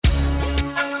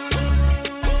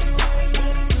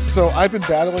So I've been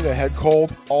battling a head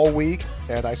cold all week,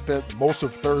 and I spent most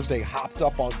of Thursday hopped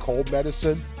up on cold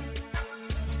medicine.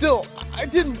 Still, I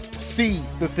didn't see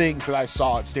the things that I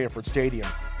saw at Stanford Stadium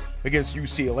against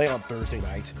UCLA on Thursday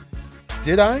night.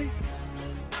 Did I?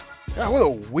 Yeah, what a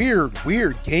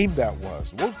weird game that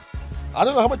was. Well, I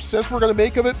don't know how much sense we're going to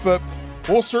make of it, but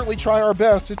we'll certainly try our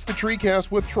best. It's the TreeCast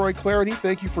with Troy Clarity.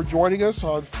 Thank you for joining us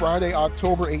on Friday,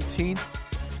 October 18th,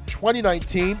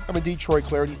 2019. I'm indeed Troy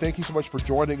Clarity. Thank you so much for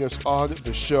joining us on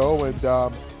the show. And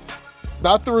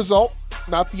not the result,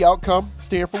 not the outcome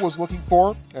Stanford was looking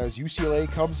for, as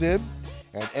UCLA comes in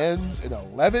and ends an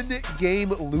 11-game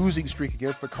losing streak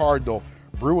against the Cardinal.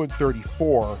 Bruins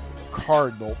 34,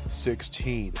 Cardinal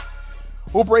 16.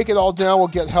 We'll break it all down. We'll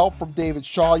get help from David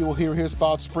Shaw. You'll hear his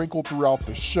thoughts sprinkled throughout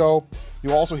the show.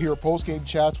 You'll also hear postgame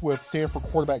chats with Stanford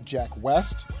quarterback Jack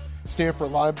West,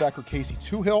 Stanford linebacker Casey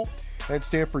Toohill, and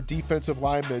Stanford defensive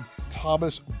lineman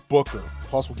Thomas Booker.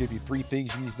 Plus, we'll give you 3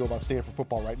 things you need to know about Stanford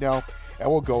football right now, and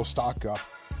we'll go stock up,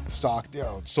 stock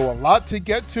down. So a lot to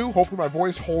get to. Hopefully my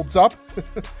voice holds up.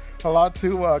 A lot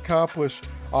to accomplish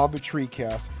on the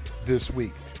TreeCast this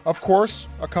week. Of course,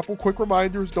 a couple quick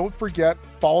reminders. Don't forget,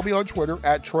 follow me on Twitter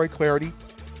at Troy Clarity.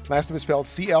 Last name is spelled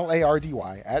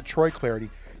C-L-A-R-D-Y, at Troy Clarity.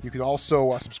 You can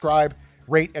also subscribe,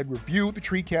 rate, and review the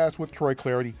TreeCast with Troy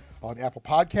Clarity on Apple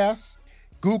Podcasts,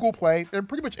 Google Play, and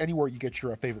pretty much anywhere you get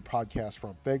your favorite podcast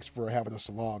from. Thanks for having us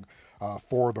along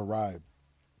for the ride.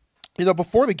 You know,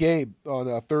 before the game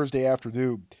on Thursday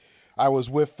afternoon, I was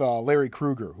with Larry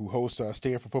Kruger, who hosts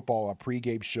Stanford football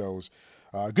pregame shows.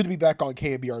 Good to be back on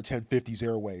KMBR 1050's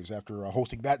airwaves after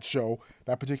hosting that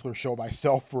particular show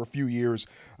myself for a few years.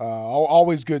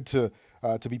 Always good to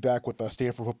be back with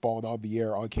Stanford football and on the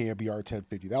air on KMBR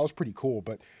 1050. That was pretty cool.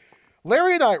 But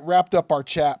Larry and I wrapped up our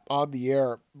chat on the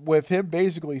air with him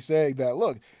basically saying that,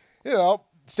 look, you know,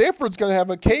 Stanford's going to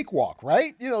have a cakewalk,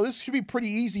 right? You know, this should be a pretty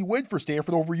easy win for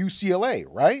Stanford over UCLA,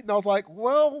 right? And I was like,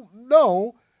 well,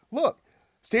 no. Look,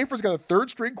 Stanford's got a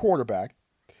third-string quarterback.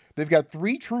 They've got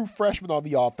 3 true freshmen on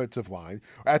the offensive line.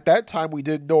 At that time, we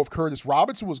didn't know if Curtis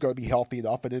Robinson was going to be healthy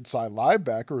enough an inside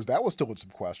linebacker, as that was still in some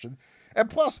question.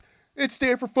 And plus, it's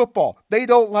Stanford football. They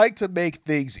don't like to make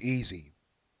things easy.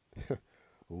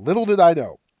 Little did I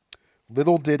know.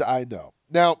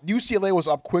 Now, UCLA was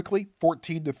up quickly,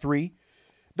 14-3.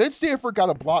 Then Stanford got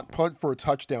a blocked punt for a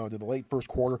touchdown in the late first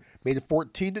quarter, made it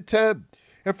 14-10.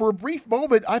 And for a brief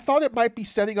moment, I thought it might be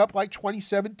setting up like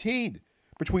 2017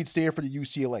 between Stanford and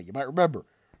UCLA. You might remember,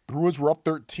 Bruins were up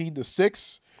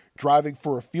 13-6, driving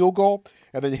for a field goal,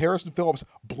 and then Harrison Phillips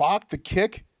blocked the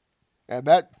kick, and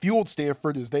that fueled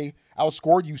Stanford as they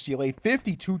outscored UCLA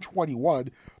 52-21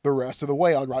 the rest of the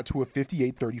way, en route to a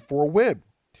 58-34 win.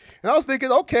 And I was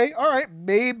thinking, okay, all right,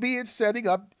 maybe it's setting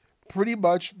up pretty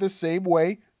much the same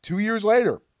way 2 years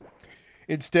later.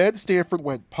 Instead, Stanford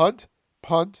went punt,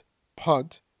 punt,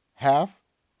 punt, half,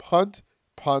 punt,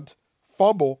 punt,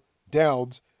 fumble,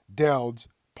 downs,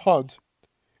 punt,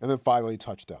 and then finally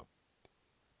touchdown.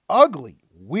 Ugly,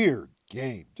 weird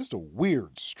game. Just a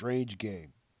weird, strange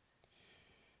game.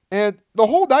 And the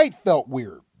whole night felt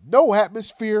weird. No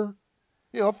atmosphere.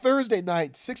 You know, Thursday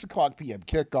night, 6 o'clock p.m.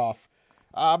 kickoff.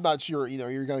 I'm not sure, you know,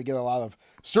 you're going to get a lot of...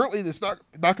 Certainly, it's not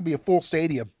going to be a full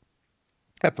stadium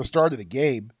at the start of the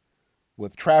game,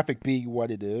 with traffic being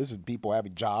what it is and people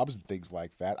having jobs and things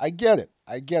like that. I get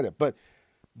it. But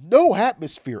no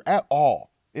atmosphere at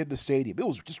all in the stadium. It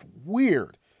was just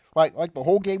weird. Like the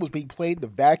whole game was being played in the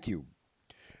vacuum.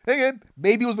 And again,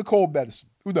 maybe it was the cold medicine.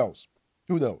 Who knows?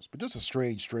 But just a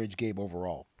strange game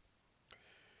overall.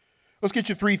 Let's get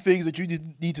you 3 things that you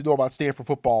need to know about Stanford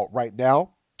football right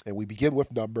now. And we begin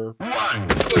with number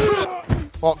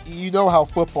 1. Well, you know how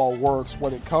football works.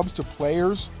 When it comes to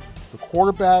players, the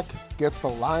quarterback gets the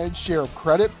lion's share of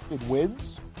credit in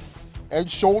wins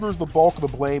and shoulders the bulk of the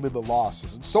blame in the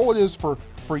losses. And so it is for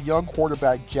young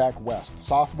quarterback Jack West, the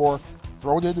sophomore,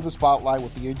 thrown into the spotlight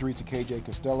with the injuries to KJ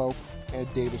Costello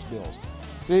and Davis Mills.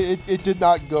 It did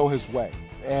not go his way.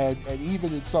 And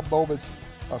even in some moments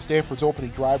of Stanford's opening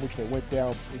drive, which they went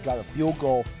down and got a field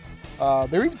goal,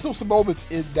 there were even still some moments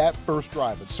in that first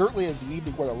drive. But certainly as the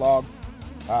evening went along,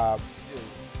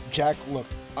 Jack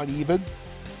looked uneven,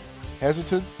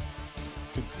 hesitant,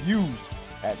 confused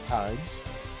at times,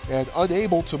 and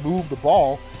unable to move the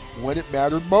ball when it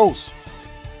mattered most.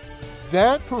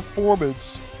 That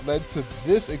performance led to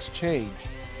this exchange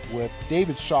with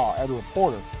David Shaw and a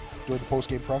reporter during the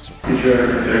postgame presser. Did you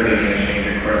ever consider making a change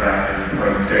at quarterback as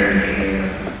approach during the game?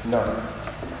 No.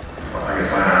 Well, I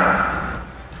guess why not?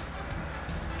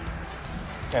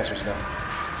 Answer is no.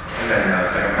 And then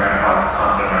the second part, how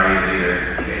confident are you that either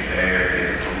KJ or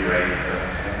Davis will be ready for the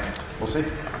next game? We'll see.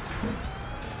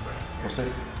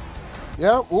 see.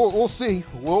 Yeah, we'll see.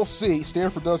 We'll see.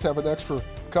 Stanford does have an extra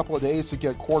couple of days to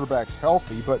get quarterbacks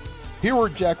healthy, but here are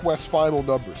Jack West's final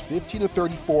numbers. 15 of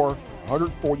 34,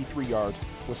 143 yards,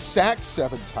 was sacked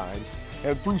 7 times,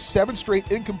 and threw 7 straight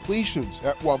incompletions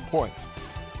at one point.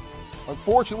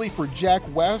 Unfortunately for Jack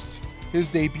West, his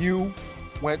debut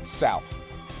went south.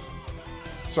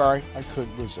 Sorry, I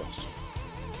couldn't resist.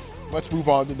 Let's move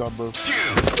on to number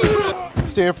 2.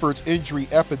 Stanford's injury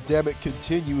epidemic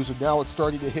continues, and now it's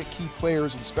starting to hit key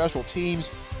players in special teams.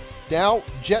 Now,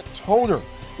 Jet Toner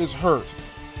is hurt.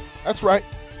 That's right,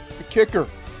 the kicker.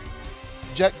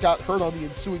 Jet got hurt on the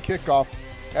ensuing kickoff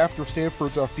after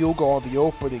Stanford's field goal on the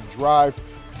opening drive.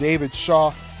 David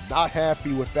Shaw not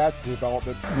happy with that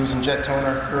development. Losing Jet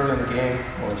Toner early in the game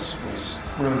was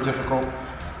really difficult.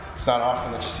 It's not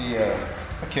often that you see a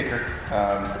kicker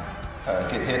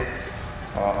get hit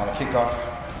on a kickoff,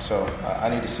 so I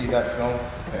need to see that film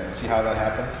and see how that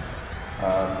happened.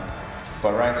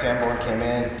 But Ryan Sanborn came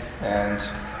in and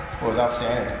was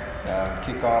outstanding.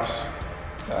 Kickoffs,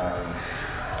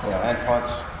 and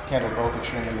punts, handled both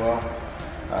extremely well.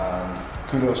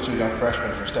 Kudos to young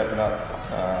freshmen for stepping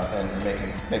up and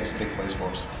making some big plays for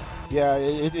us. Yeah,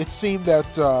 it seemed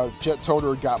that Jet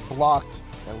Toner got blocked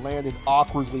and landed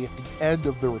awkwardly at the end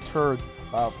of the return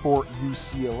for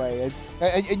UCLA.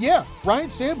 And yeah, Ryan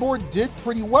Sanborn did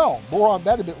pretty well. More on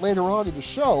that a bit later on in the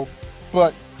show,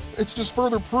 but it's just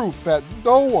further proof that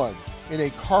no one in a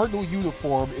Cardinal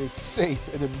uniform is safe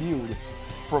and immune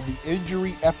from the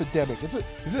injury epidemic. Is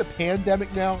it a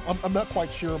pandemic now? I'm not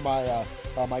quite sure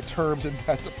my terms in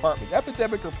that department.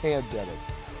 Epidemic or pandemic.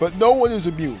 But no one is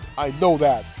immune. I know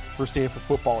that for Stanford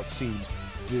football, it seems,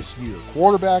 this year.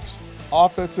 Quarterbacks,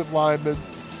 offensive linemen,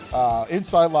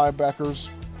 inside linebackers,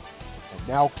 and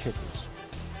now kickers.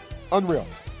 Unreal.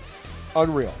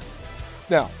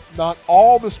 Now, not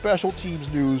all the special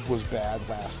teams news was bad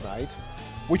last night,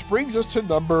 which brings us to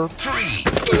number 3.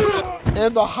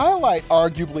 And the highlight,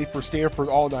 arguably, for Stanford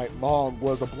all night long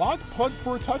was a blocked punt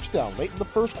for a touchdown late in the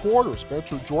first quarter.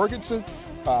 Spencer Jorgensen,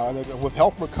 with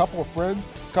help from a couple of friends,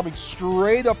 coming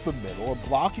straight up the middle and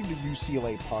blocking the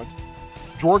UCLA punt.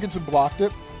 Jorgensen blocked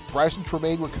it, Bryson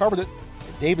Tremaine recovered it,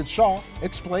 and David Shaw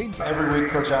explains it. Every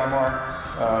week, Coach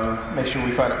Almar makes sure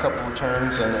we find a couple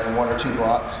returns and 1 or 2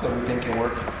 blocks that we think can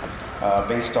work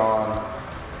based on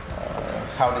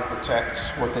how they protect,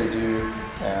 what they do.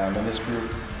 In this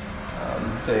group,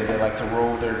 they like to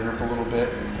roll their group a little bit,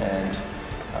 and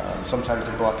sometimes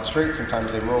they block it straight,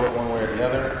 sometimes they roll it one way or the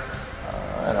other.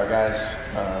 And our guys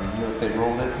knew if they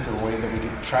rolled it the way that we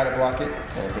could try to block it,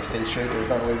 and if they stayed straight, there was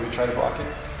no way we could try to block it.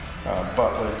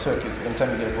 But what it took is,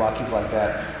 anytime you get a block hit like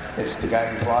that, it's the guy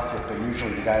who blocked it, but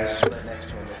usually the guys right next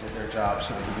to him that did their job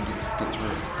so that he can get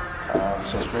through.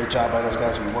 So it's a great job by those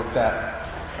guys. We worked that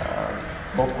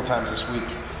multiple times this week,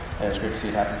 and it's great to see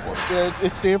it happen for us. Yeah,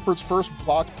 it's Stanford's first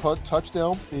blocked punt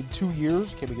touchdown in 2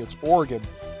 years. Came against Oregon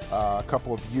a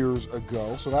couple of years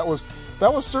ago. So that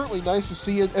was certainly nice to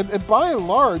see. And by and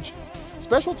large,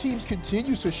 special teams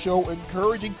continues to show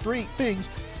encouraging things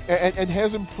and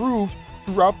has improved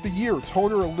throughout the year.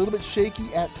 Toner a little bit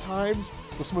shaky at times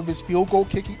with some of his field goal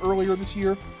kicking earlier this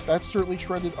year. That's certainly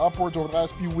trended upwards over the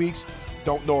last few weeks.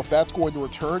 Don't know if that's going to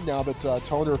return now that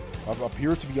Toner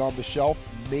appears to be on the shelf,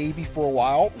 maybe for a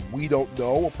while. We don't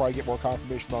know. We'll probably get more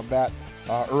confirmation on that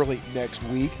early next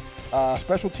week.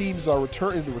 Special teams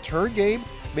return in the return game,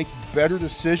 making better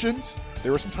decisions.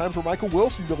 There were some times where Michael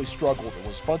Wilson really struggled. It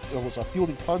was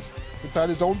fielding punts inside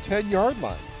his own 10-yard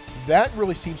line. That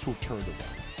really seems to have turned around.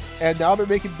 And now they're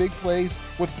making big plays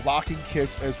with blocking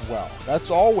kicks as well.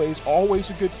 That's always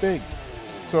a good thing.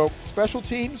 So special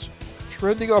teams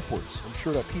trending upwards. I'm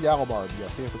sure that Pete Alomar, the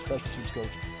Stanford special teams coach,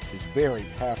 is very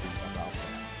happy about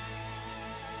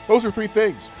that. Those are 3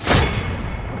 things.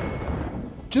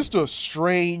 Just a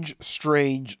strange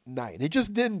night. It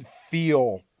just didn't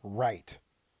feel right.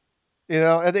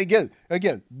 And again,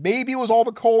 maybe it was all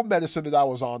the cold medicine that I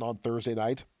was on Thursday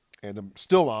night, and I'm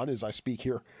still on as I speak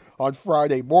here on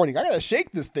Friday morning. I gotta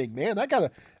shake this thing, man. I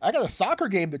got a soccer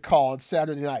game to call on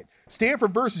Saturday night.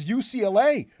 Stanford versus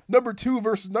UCLA, number 2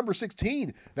 versus number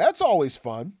 16. That's always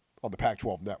fun on the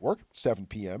Pac-12 network, 7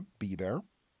 p.m. Be there.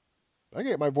 I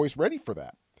get my voice ready for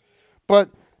that.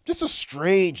 But just a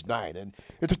strange night, and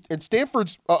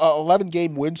Stanford's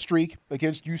 11-game win streak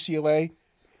against UCLA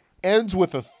ends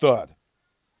with a thud.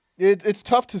 It's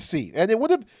tough to see, and it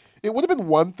would have been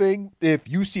one thing if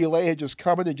UCLA had just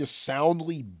come in and just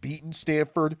soundly beaten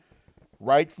Stanford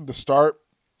right from the start,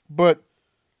 but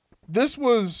this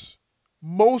was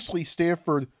mostly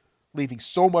Stanford leaving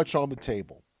so much on the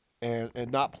table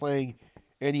and not playing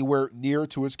anywhere near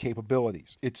to its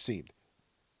capabilities, it seemed.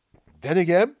 Then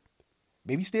again,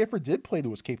 maybe Stanford did play to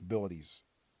his capabilities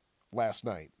last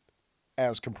night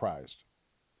as comprised.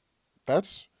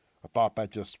 That's a thought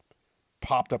that just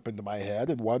popped up into my head,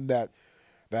 and one that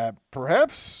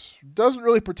perhaps doesn't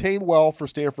really pertain well for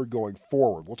Stanford going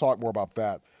forward. We'll talk more about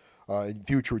that in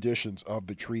future editions of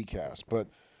the TreeCast. But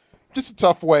just a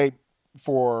tough way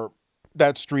for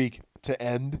that streak to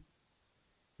end,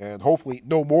 and hopefully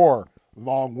no more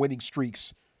long winning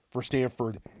streaks for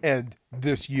Stanford end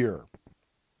this year.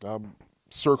 I'm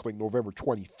circling November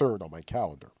 23rd on my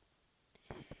calendar.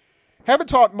 Haven't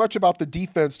talked much about the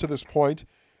defense to this point.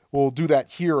 We'll do that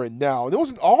here and now. And it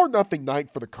was an all-or-nothing night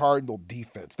for the Cardinal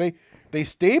defense. They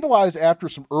stabilized after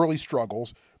some early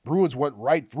struggles. Bruins went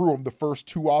right through them the first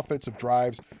 2 offensive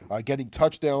drives, getting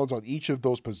touchdowns on each of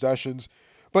those possessions.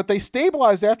 But they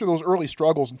stabilized after those early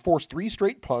struggles and forced 3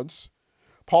 straight punts.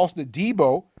 Paulson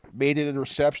Adebo made an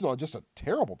interception on just a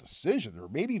terrible decision, or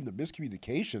maybe even a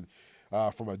miscommunication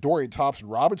from a Dorian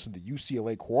Thompson-Robinson, the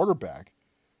UCLA quarterback.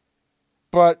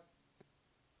 But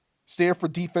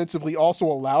Stanford defensively also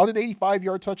allowed an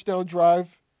 85-yard touchdown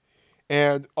drive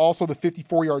and also the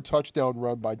 54-yard touchdown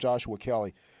run by Joshua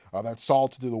Kelly that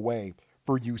salted it away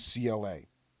for UCLA.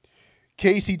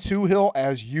 Casey Toohill,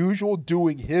 as usual,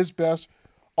 doing his best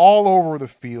all over the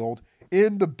field,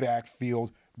 in the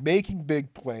backfield, making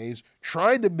big plays,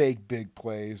 trying to make big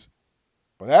plays.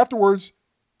 But afterwards,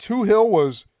 Toohill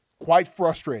was quite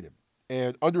frustrated,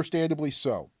 and understandably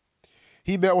so.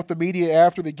 He met with the media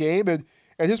after the game, and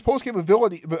his postgame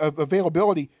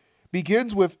availability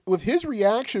begins with his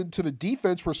reaction to the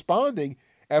defense responding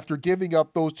after giving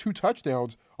up those 2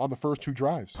 touchdowns on the first 2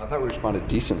 drives. I thought we responded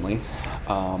decently,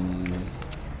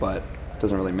 but it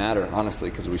doesn't really matter, honestly,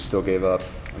 because we still gave up,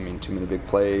 too many big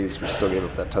plays. We still gave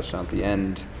up that touchdown at the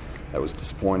end. That was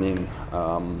disappointing.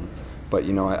 But,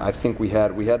 I think we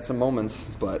had some moments,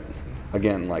 but,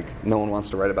 again, no one wants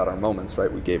to write about our moments,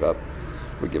 right? We gave up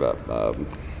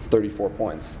 34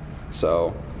 points.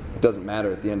 So it doesn't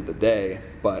matter at the end of the day,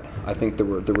 but I think there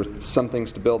were some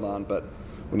things to build on, but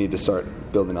we need to start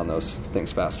building on those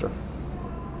things faster.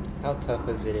 How tough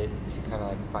is it to kind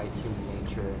of fight human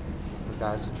nature for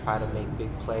guys to try to make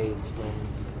big plays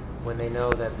when they know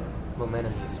that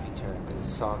momentum needs to be turned, because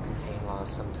it's all contained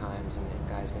loss sometimes and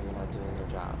guys maybe not doing their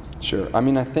jobs? Sure.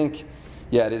 I think,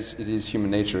 yeah, it is human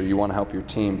nature. You want to help your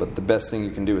team, but the best thing you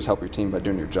can do is help your team by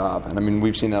doing your job. And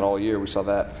we've seen that all year. We saw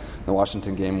that in the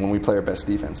Washington game. When we play our best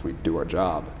defense, we do our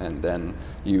job. And then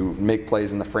you make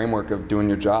plays in the framework of doing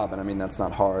your job. And that's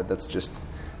not hard. That's just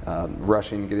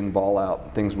rushing, getting the ball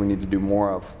out, things we need to do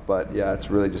more of. But yeah, it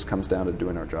really just comes down to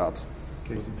doing our jobs.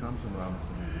 Casey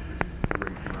Thompson-Robinson is a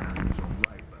great runner in his own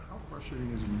right. But how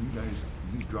frustrating is it when you guys,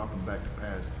 he's dropping back to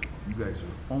pass, you guys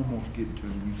are almost getting to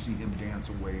him, you see him dance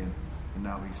away, and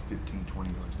now he's 15,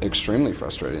 20 yards. Extremely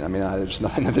frustrating. There's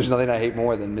nothing I hate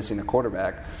more than missing a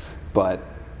quarterback. But,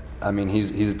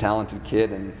 he's a talented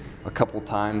kid, and a couple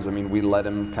times, we let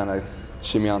him kind of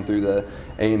shimmy on through the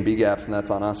A and B gaps, and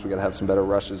that's on us. We got to have some better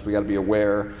rushes. We got to be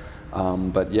aware.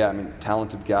 But yeah,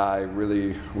 talented guy,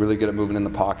 really, really good at moving in the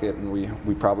pocket, and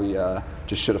we probably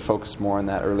just should have focused more on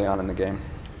that early on in the game.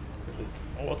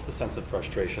 What's the sense of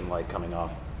frustration like coming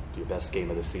off your best game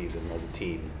of the season as a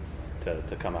team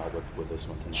to come out with this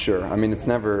one tonight? Sure.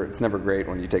 It's never great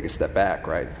when you take a step back,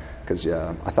 right? Because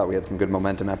I thought we had some good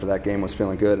momentum after that game, was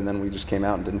feeling good, and then we just came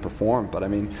out and didn't perform. But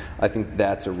I think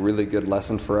that's a really good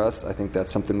lesson for us. I think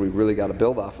that's something we really got to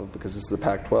build off of, because this is the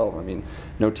Pac-12.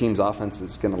 No team's offense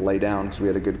is going to lay down because we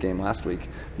had a good game last week.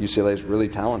 UCLA is really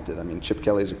talented. Chip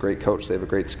Kelly's a great coach. They have a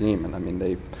great scheme, and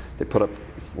they put up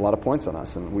a lot of points on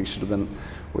us, and we should have been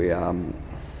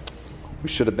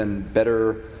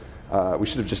better. We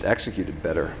should have just executed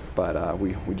better, but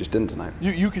we just didn't tonight.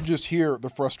 You could just hear the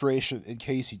frustration in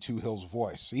Casey Toohill's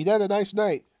voice. He had a nice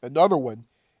night, another one,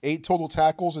 8 total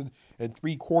tackles and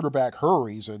 3 quarterback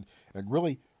hurries, and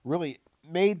really, really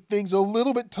made things a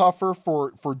little bit tougher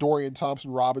for Dorian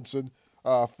Thompson-Robinson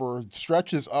for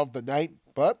stretches of the night.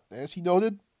 But as he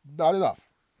noted, not enough.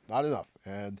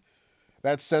 And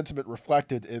that sentiment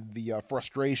reflected in the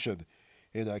frustration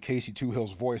in Casey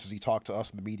Toohill's voice as he talked to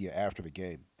us in the media after the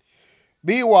game.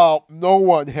 Meanwhile, no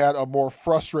one had a more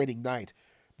frustrating night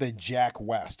than Jack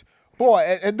West.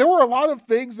 Boy, and there were a lot of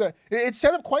things that it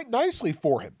set up quite nicely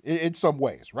for him in some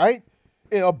ways, right?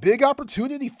 A big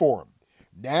opportunity for him.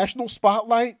 National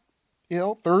spotlight,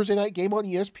 Thursday night game on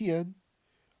ESPN.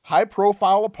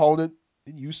 High-profile opponent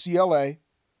in UCLA.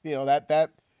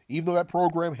 That even though that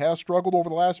program has struggled over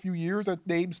the last few years, that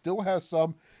name still has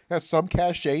some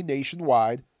cachet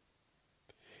nationwide.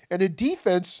 And a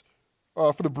defense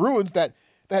for the Bruins that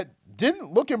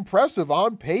didn't look impressive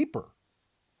on paper,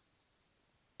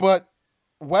 but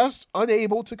West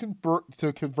unable to convert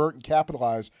and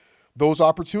capitalize those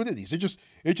opportunities. It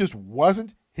just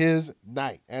wasn't his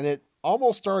night, and it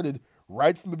almost started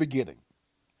right from the beginning.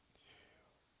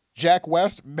 Jack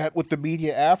West met with the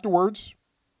media afterwards,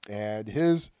 and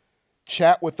his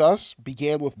chat with us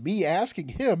began with me asking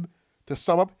him to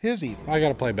sum up his evening. I got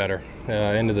to play better.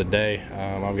 End of the day,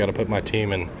 I've got to put my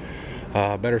team in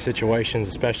better situations,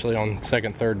 especially on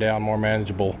second, third down, more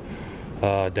manageable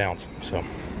downs. So.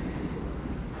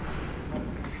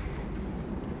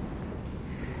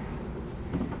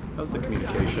 How's the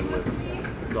communication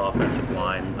with the offensive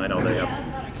line? I know they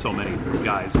have so many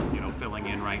guys, filling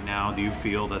in right now. Do you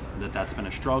feel that that's been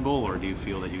a struggle, or do you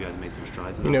feel that you guys made some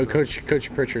strides?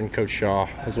 Coach Pritchard and Coach Shaw,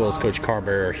 as well as Coach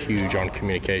Carberry, are huge on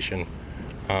communication.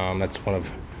 That's one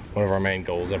of our main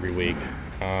goals every week,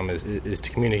 is to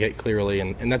communicate clearly,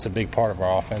 and that's a big part of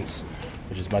our offense,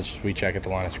 which as much as we check at the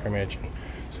line of scrimmage.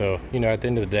 So, at the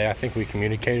end of the day, I think we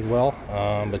communicated well,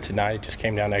 but tonight it just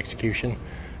came down to execution,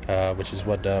 which is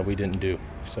what we didn't do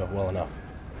so well enough.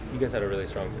 You guys had a really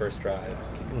strong first drive,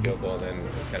 field goal, then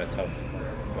it was kind of tough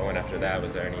going after that.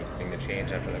 Was there anything that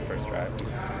changed after that first drive?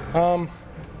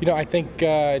 I think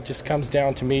it just comes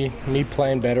down to me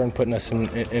playing better and putting us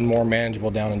in more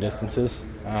manageable down and distances.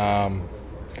 And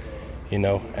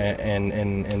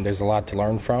there's a lot to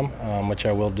learn from, which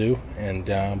I will do.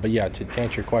 But yeah, to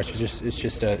answer your question, it's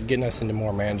just getting us into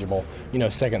more manageable,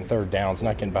 second, third downs,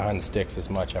 not getting behind the sticks as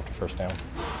much after first down.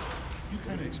 You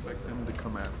kind of expect them to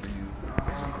come after you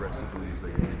as aggressively as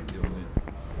they did, given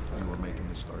that you were making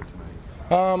the start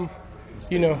tonight.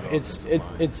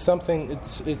 It's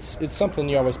something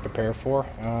you always prepare for.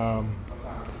 And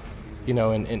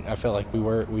I felt like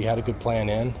we had a good plan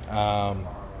in.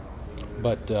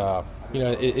 But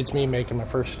it's me making my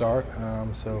first start.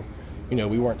 So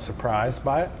we weren't surprised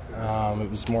by it. It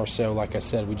was more so, like I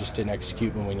said, we just didn't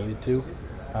execute when we needed to.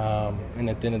 And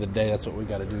at the end of the day, that's what we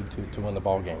got to do to win the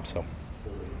ball game. So.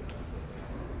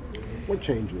 What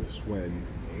changes when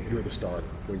you're the star,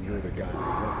 when you're the guy?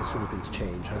 What sort of things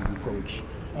change? How do you approach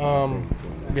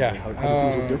things? How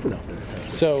things are different out there?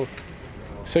 So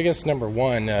I guess number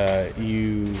one,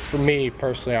 for me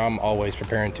personally, I'm always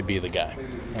preparing to be the guy.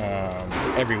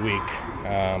 Every week,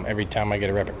 every time I get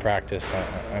a rep at practice,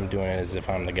 I'm doing it as if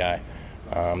I'm the guy.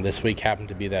 This week happened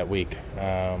to be that week.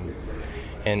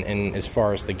 And as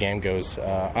far as the game goes,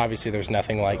 obviously there's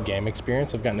nothing like game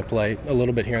experience. I've gotten to play a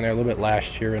little bit here and there, a little bit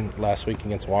last year and last week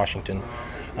against Washington.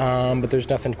 But there's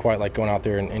nothing quite like going out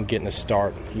there and getting a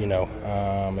start,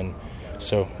 And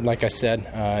so, like I said,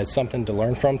 it's something to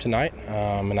learn from tonight,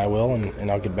 and I will, and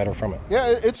I'll get better from it.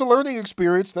 Yeah, it's a learning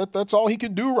experience. That's all he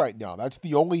can do right now. That's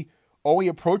the only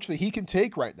approach that he can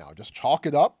take right now. Just chalk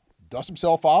it up, dust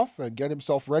himself off, and get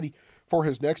himself ready for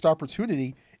his next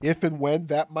opportunity, if and when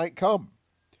that might come.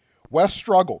 West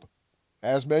struggled,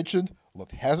 as mentioned,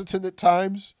 looked hesitant at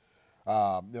times.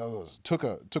 Took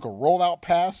a rollout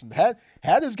pass and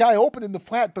had his guy open in the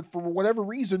flat, but for whatever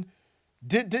reason,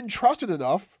 didn't trust it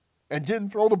enough and didn't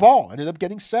throw the ball. Ended up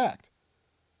getting sacked.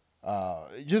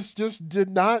 Just did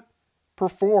not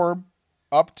perform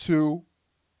up to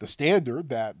the standard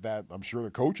that I'm sure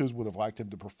the coaches would have liked him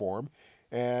to perform,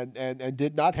 and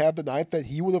did not have the night that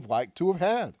he would have liked to have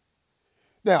had.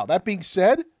 Now, that being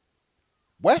said,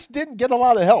 West didn't get a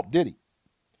lot of help, did he?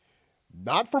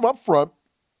 Not from up front.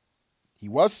 He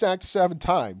was sacked 7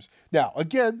 times. Now,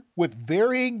 again, with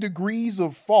varying degrees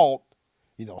of fault,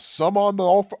 some on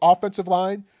the offensive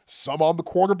line, some on the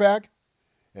quarterback,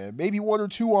 and maybe 1 or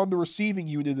 2 on the receiving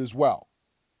unit as well.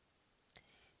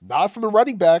 Not from the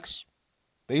running backs.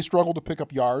 They struggled to pick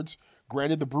up yards.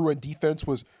 Granted, the Bruin defense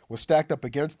was stacked up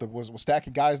against them, was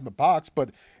stacking guys in the box,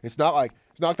 but it's not like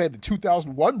they had the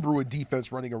 2001 Bruin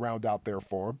defense running around out there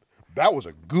for them. That was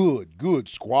a good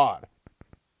squad.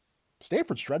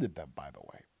 Stanford shredded them, by the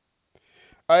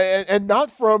way. And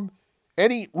not from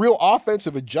any real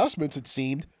offensive adjustments, it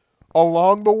seemed,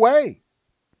 along the way.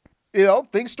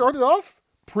 Things started off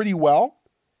pretty well,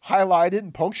 highlighted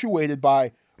and punctuated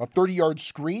by a 30-yard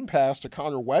screen pass to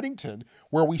Connor Weddington,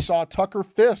 where we saw Tucker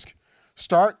Fisk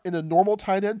start in a normal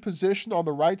tight end position on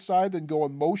the right side, then go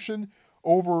in motion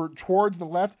over towards the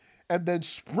left, and then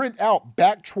sprint out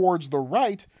back towards the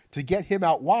right to get him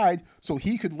out wide so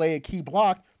he could lay a key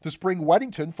block to spring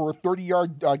Weddington for a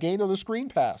 30-yard gain on the screen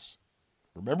pass.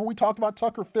 Remember, we talked about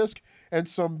Tucker Fisk and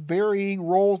some varying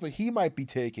roles that he might be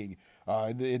taking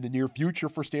in the near future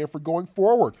for Stanford going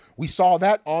forward. We saw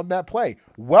that on that play.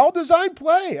 Well-designed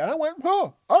play. I went,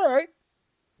 all right.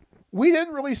 We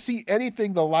didn't really see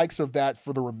anything the likes of that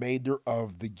for the remainder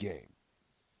of the game.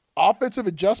 Offensive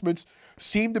adjustments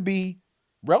seem to be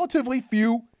relatively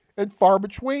few and far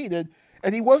between.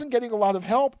 And he wasn't getting a lot of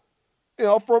help,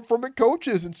 from the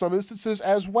coaches in some instances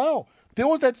as well. There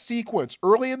was that sequence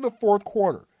early in the fourth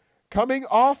quarter, coming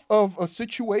off of a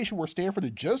situation where Stanford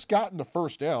had just gotten the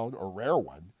first down, a rare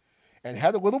one, and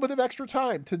had a little bit of extra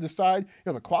time to decide.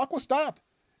 The clock was stopped.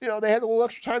 They had a little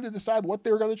extra time to decide what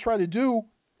they were going to try to do.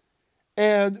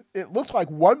 And it looked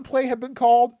like one play had been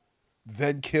called,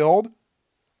 then killed.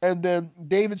 And then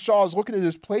David Shaw is looking at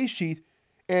his play sheet,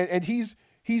 and he's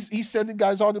sending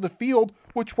guys onto the field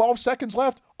with 12 seconds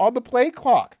left on the play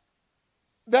clock.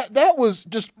 That was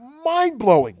just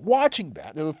mind-blowing watching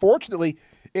that. And unfortunately,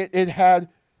 it had,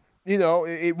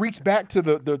 it reached back to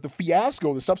the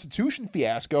fiasco, the substitution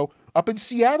fiasco up in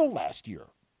Seattle last year.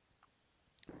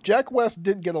 Jack West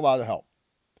didn't get a lot of help.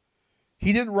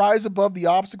 He didn't rise above the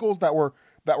obstacles that were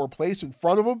placed in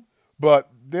front of him,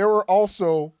 but there were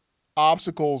also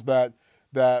obstacles that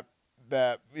were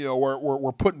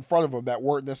put in front of him that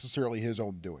weren't necessarily his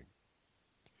own doing.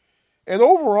 And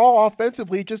overall,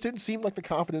 offensively, it just didn't seem like the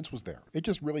confidence was there. It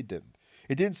just really didn't.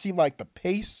 It didn't seem like the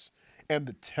pace and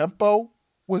the tempo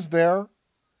was there.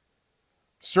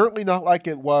 Certainly not like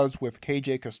it was with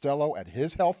KJ Costello at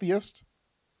his healthiest.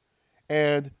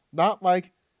 And not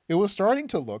like it was starting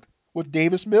to look with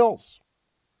Davis Mills.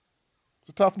 It's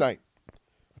a tough night.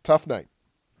 A tough night.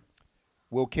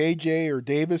 Will KJ or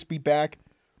Davis be back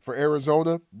for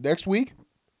Arizona next week?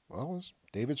 Well, as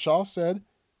David Shaw said,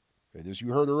 and as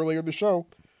you heard earlier in the show,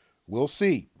 we'll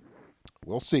see.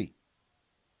 We'll see.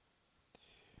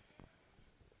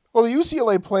 Well, the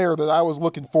UCLA player that I was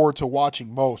looking forward to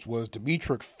watching most was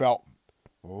Demetric Felton.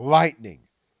 Lightning.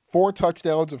 4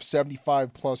 touchdowns of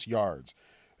 75-plus yards.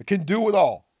 It can do it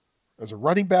all. As a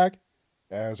running back,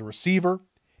 as a receiver,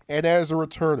 and as a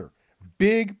returner.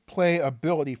 Big play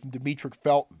ability from Demetric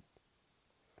Felton.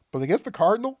 But against the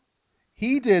Cardinal,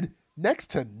 he did next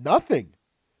to nothing.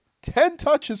 10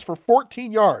 touches for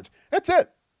 14 yards. That's it.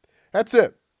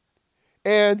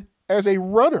 And as a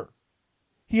runner,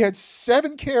 he had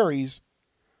 7 carries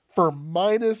for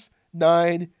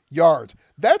 -9 yards.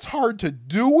 That's hard to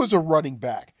do as a running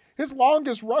back. His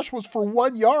longest rush was for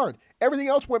 1 yard. Everything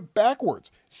else went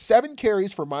backwards. 7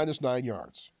 carries for -9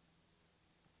 yards.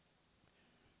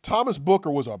 Thomas Booker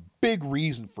was a big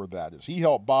reason for that, as he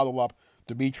helped bottle up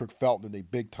Demetric Felton in a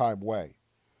big-time way.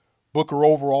 Booker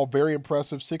overall, very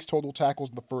impressive. 6 total tackles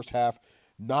in the first half,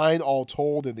 9 all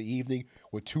told in the evening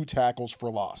with 2 tackles for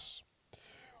loss.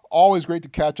 Always great to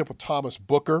catch up with Thomas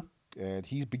Booker, and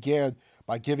he began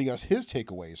by giving us his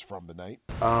takeaways from the night.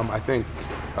 I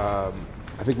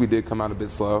think we did come out a bit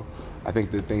slow. I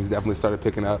think that things definitely started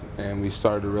picking up, and we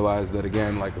started to realize that,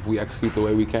 again, like if we execute the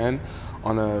way we can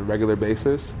on a regular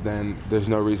basis, then there's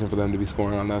no reason for them to be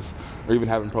scoring on us or even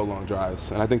having prolonged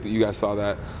drives. And I think that you guys saw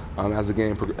that as the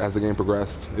game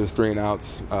progressed. It was 3 and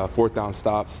outs, 4th down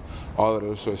stops, all of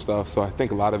those sort of stuff. So I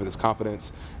think a lot of it is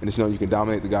confidence and just knowing you can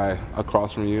dominate the guy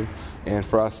across from you. And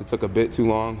for us, it took a bit too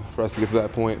long for us to get to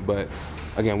that point. But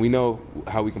again, we know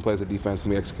how we can play as a defense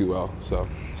and we execute well. So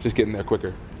just getting there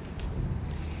quicker.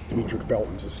 Demetric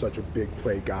Felton's is such a big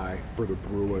play guy for the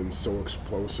Bruins, so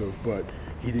explosive, but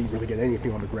he didn't really get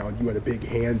anything on the ground. You had a big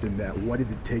hand in that. What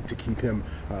did it take to keep him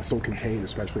so contained,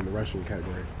 especially in the rushing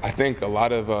category? I think a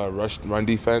lot of run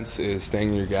defense is staying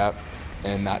in your gap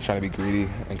and not trying to be greedy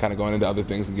and kind of going into other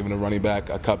things and giving a running back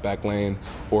a cutback lane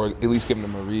or at least giving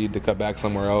them a read to cut back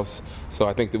somewhere else. So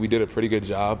I think that we did a pretty good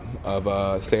job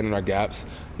of staying in our gaps,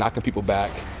 knocking people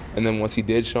back, and then once he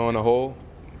did show in a hole,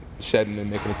 shedding and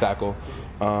making a tackle.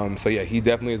 So yeah, he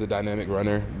definitely is a dynamic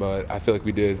runner, but I feel like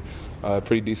we did a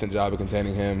pretty decent job of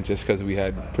containing him just because we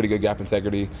had pretty good gap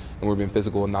integrity and we're being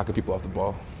physical and knocking people off the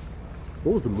ball.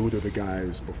 What was the mood of the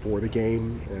guys before the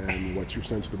game, and what's your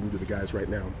sense of the mood of the guys right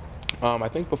now? I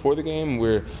think before the game,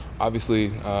 we're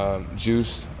obviously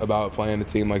juiced about playing a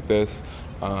team like this,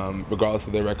 regardless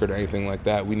of their record or anything like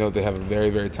that. We know they have a very,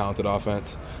 very talented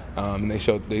offense, and they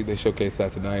showcased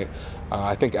that tonight.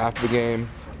 I think after the game,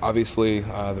 obviously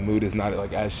the mood is not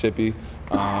like as shippy,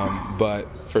 but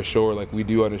for sure, like we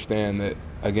do understand that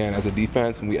again, as a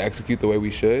defense, when we execute the way we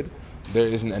should, there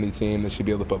isn't any team that should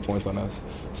be able to put points on us.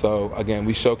 So again,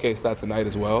 we showcased that tonight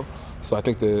as well. So I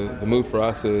think the move for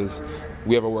us is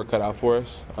we have our work cut out for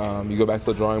us. You go back to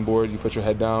the drawing board, you put your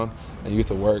head down, and you get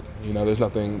to work. You know, there's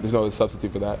no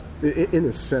substitute for that. In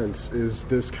a sense, is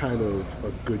this kind of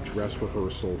a good dress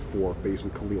rehearsal for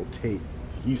facing Khalil Tate?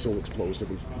 He's so explosive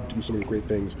and he do so many great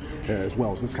things as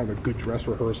well. Is this kind of a good dress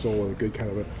rehearsal and a good kind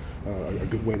of a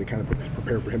good way to kind of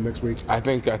prepare for him next week? I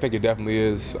think it definitely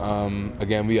is.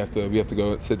 Again, we have to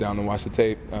go sit down and watch the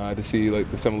tape to see like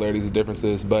the similarities and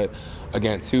differences. But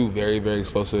again, 2 very, very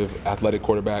explosive, athletic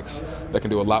quarterbacks that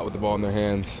can do a lot with the ball in their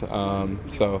hands.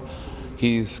 So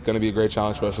he's going to be a great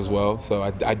challenge for us as well. So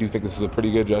I do think this is a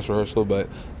pretty good dress rehearsal, but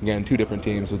again, 2 different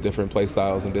teams with different play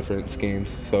styles and different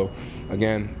schemes. So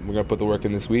again, we're going to put the work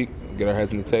in this week, get our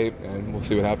heads in the tape, and we'll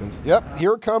see what happens. Yep,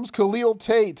 here comes Khalil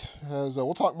Tate. As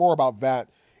we'll talk more about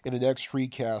that in the next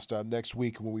Streetcast next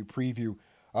week when we preview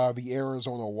the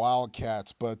Arizona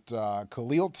Wildcats. But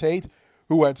Khalil Tate,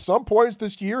 who at some points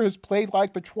this year has played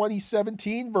like the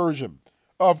 2017 version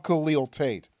of Khalil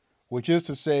Tate, which is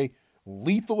to say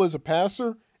lethal as a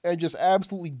passer and just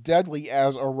absolutely deadly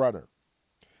as a runner.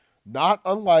 Not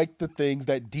unlike the things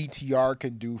that DTR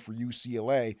can do for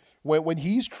UCLA when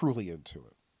he's truly into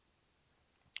it.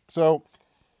 So,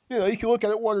 you can look at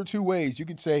it one or two ways. You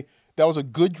can say that was a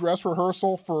good dress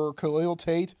rehearsal for Khalil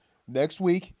Tate next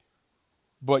week,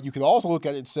 but you can also look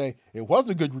at it and say it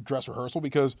wasn't a good dress rehearsal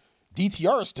because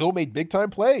DTR still made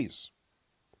big-time plays.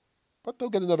 But they'll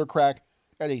get another crack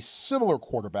at a similar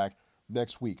quarterback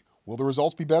next week. Will the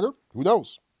results be better? Who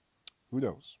knows? Who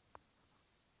knows?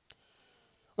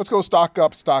 Let's go stock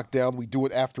up, stock down. We do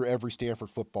it after every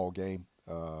Stanford football game.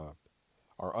 Our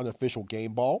unofficial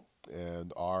game ball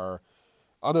and our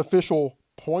unofficial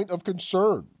point of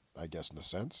concern, I guess, in a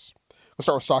sense. Let's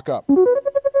start with stock up.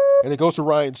 And it goes to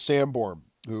Ryan Sanborn,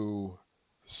 who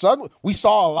suddenly, we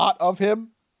saw a lot of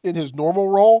him in his normal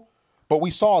role, but we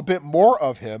saw a bit more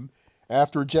of him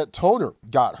after Jet Toner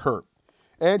got hurt.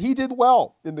 And he did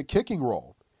well in the kicking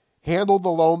role. Handled the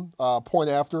lone point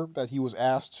after that he was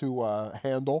asked to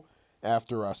handle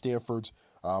after Stanford's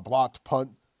blocked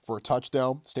punt for a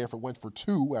touchdown. Stanford went for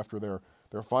 2 after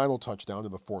their final touchdown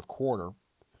in the fourth quarter.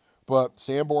 But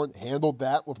Sanborn handled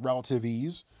that with relative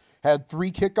ease. Had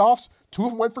 3 kickoffs. 2 of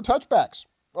them went for touchbacks.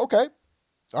 Okay.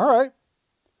 All right.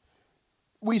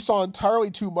 We saw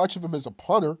entirely too much of him as a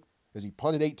punter, as he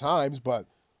punted 8 times, but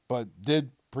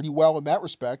did pretty well in that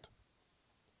respect.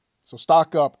 So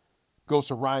stock up goes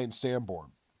to Ryan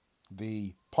Sanborn,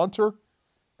 the punter,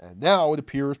 and now it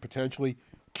appears potentially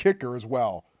kicker as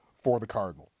well for the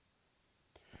Cardinal.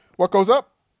 What goes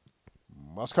up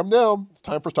must come down. It's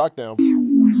time for stock down.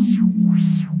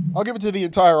 I'll give it to the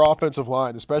entire offensive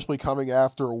line, especially coming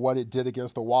after what it did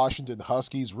against the Washington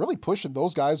Huskies, really pushing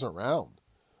those guys around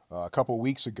a couple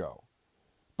weeks ago.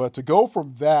 But to go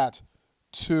from that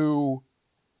to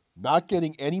not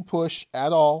getting any push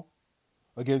at all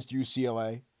against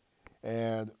UCLA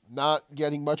and not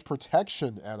getting much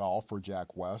protection at all for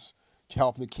Jack West,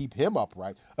 helping to keep him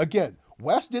upright. Again,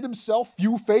 West did himself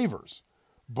few favors,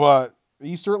 but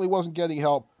he certainly wasn't getting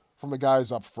help from the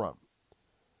guys up front.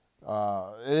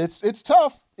 It's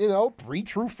tough, 3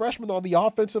 true freshmen on the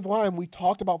offensive line. We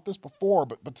talked about this before,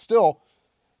 but still,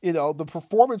 the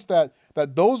performance that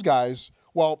those guys,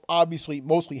 well, obviously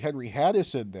mostly Henry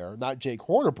Haddis in there, not Jake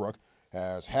Hornibrook,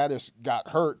 as Haddis got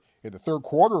hurt in the third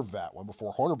quarter of that one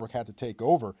before Hornibrook had to take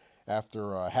over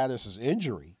after Haddis'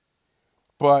 injury.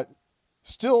 But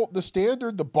still, the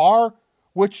standard, the bar,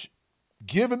 which,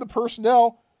 given the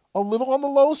personnel, a little on the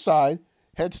low side,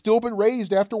 had still been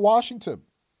raised after Washington.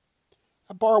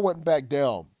 That bar went back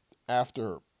down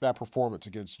after that performance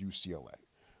against UCLA.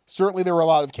 Certainly there were a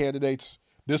lot of candidates.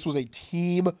 This was a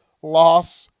team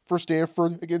loss for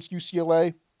Stanford against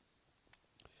UCLA.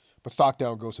 But stock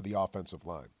down goes to the offensive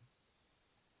line.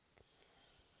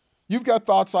 You've got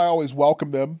thoughts, I always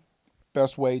welcome them.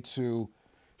 Best way to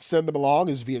send them along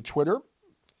is via Twitter.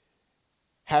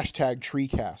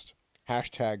 #TreeCast.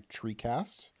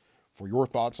 #TreeCast for your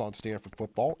thoughts on Stanford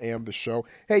football and the show.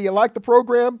 Hey, you like the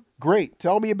program? Great.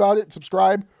 Tell me about it.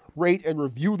 Subscribe, rate, and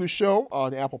review the show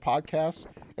on Apple Podcasts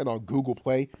and on Google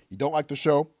Play. You don't like the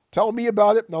show? Tell me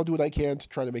about it, and I'll do what I can to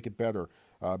try to make it better.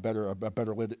 A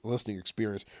better listening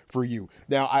experience for you.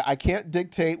 Now, I can't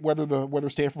dictate whether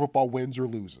Stanford football wins or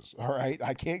loses. All right,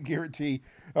 I can't guarantee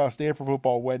Stanford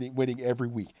football winning every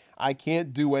week. I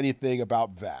can't do anything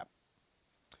about that.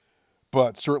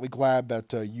 But certainly glad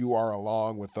that you are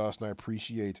along with us, and I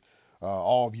appreciate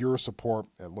all of your support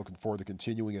and looking forward to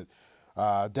continuing it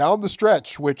down the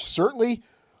stretch, which certainly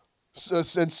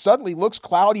and suddenly looks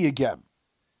cloudy again.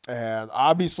 And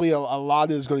obviously, a lot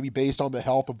is going to be based on the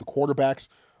health of the quarterbacks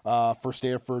for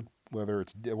Stanford, whether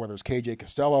it's KJ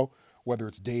Costello, whether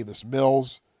it's Davis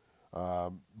Mills.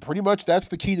 Pretty much that's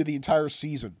the key to the entire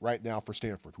season right now for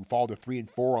Stanford, who fall to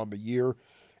 3-4 on the year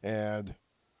and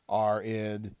are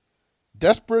in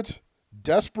desperate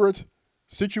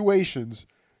situations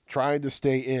trying to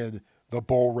stay in the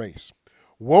bowl race.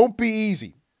 Won't be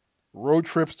easy. Road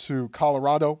trips to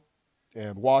Colorado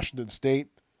and Washington State.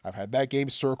 I've had that game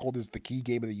circled as the key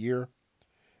game of the year.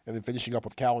 And then finishing up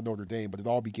with Cal and Notre Dame. But it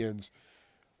all begins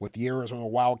with the Arizona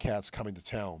Wildcats coming to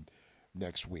town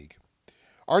next week.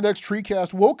 Our next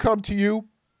TreeCast will come to you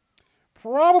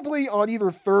probably on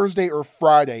either Thursday or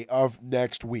Friday of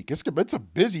next week. It's a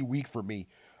busy week for me.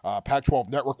 Pac-12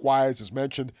 network-wise, as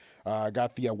mentioned,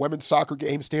 got the women's soccer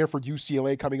game, Stanford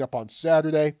UCLA, coming up on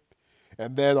Saturday.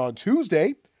 And then on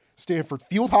Tuesday, Stanford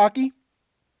field hockey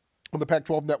on the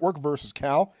Pac-12 network versus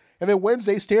Cal. And then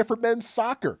Wednesday, Stanford men's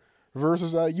soccer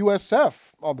versus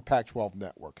USF on the Pac-12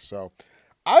 network. So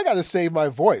I got to save my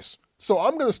voice. So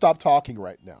I'm going to stop talking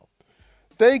right now.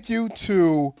 Thank you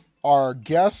to our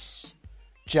guests,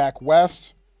 Jack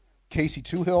West, Casey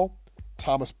Toohill,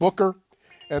 Thomas Booker,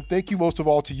 and thank you most of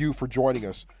all to you for joining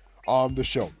us on the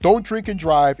show. Don't drink and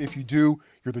drive. If you do,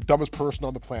 you're the dumbest person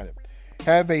on the planet.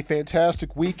 Have a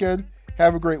fantastic weekend.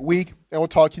 Have a great week, and we'll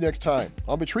talk to you next time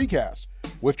on the TreeCast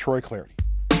with Troy Clarity.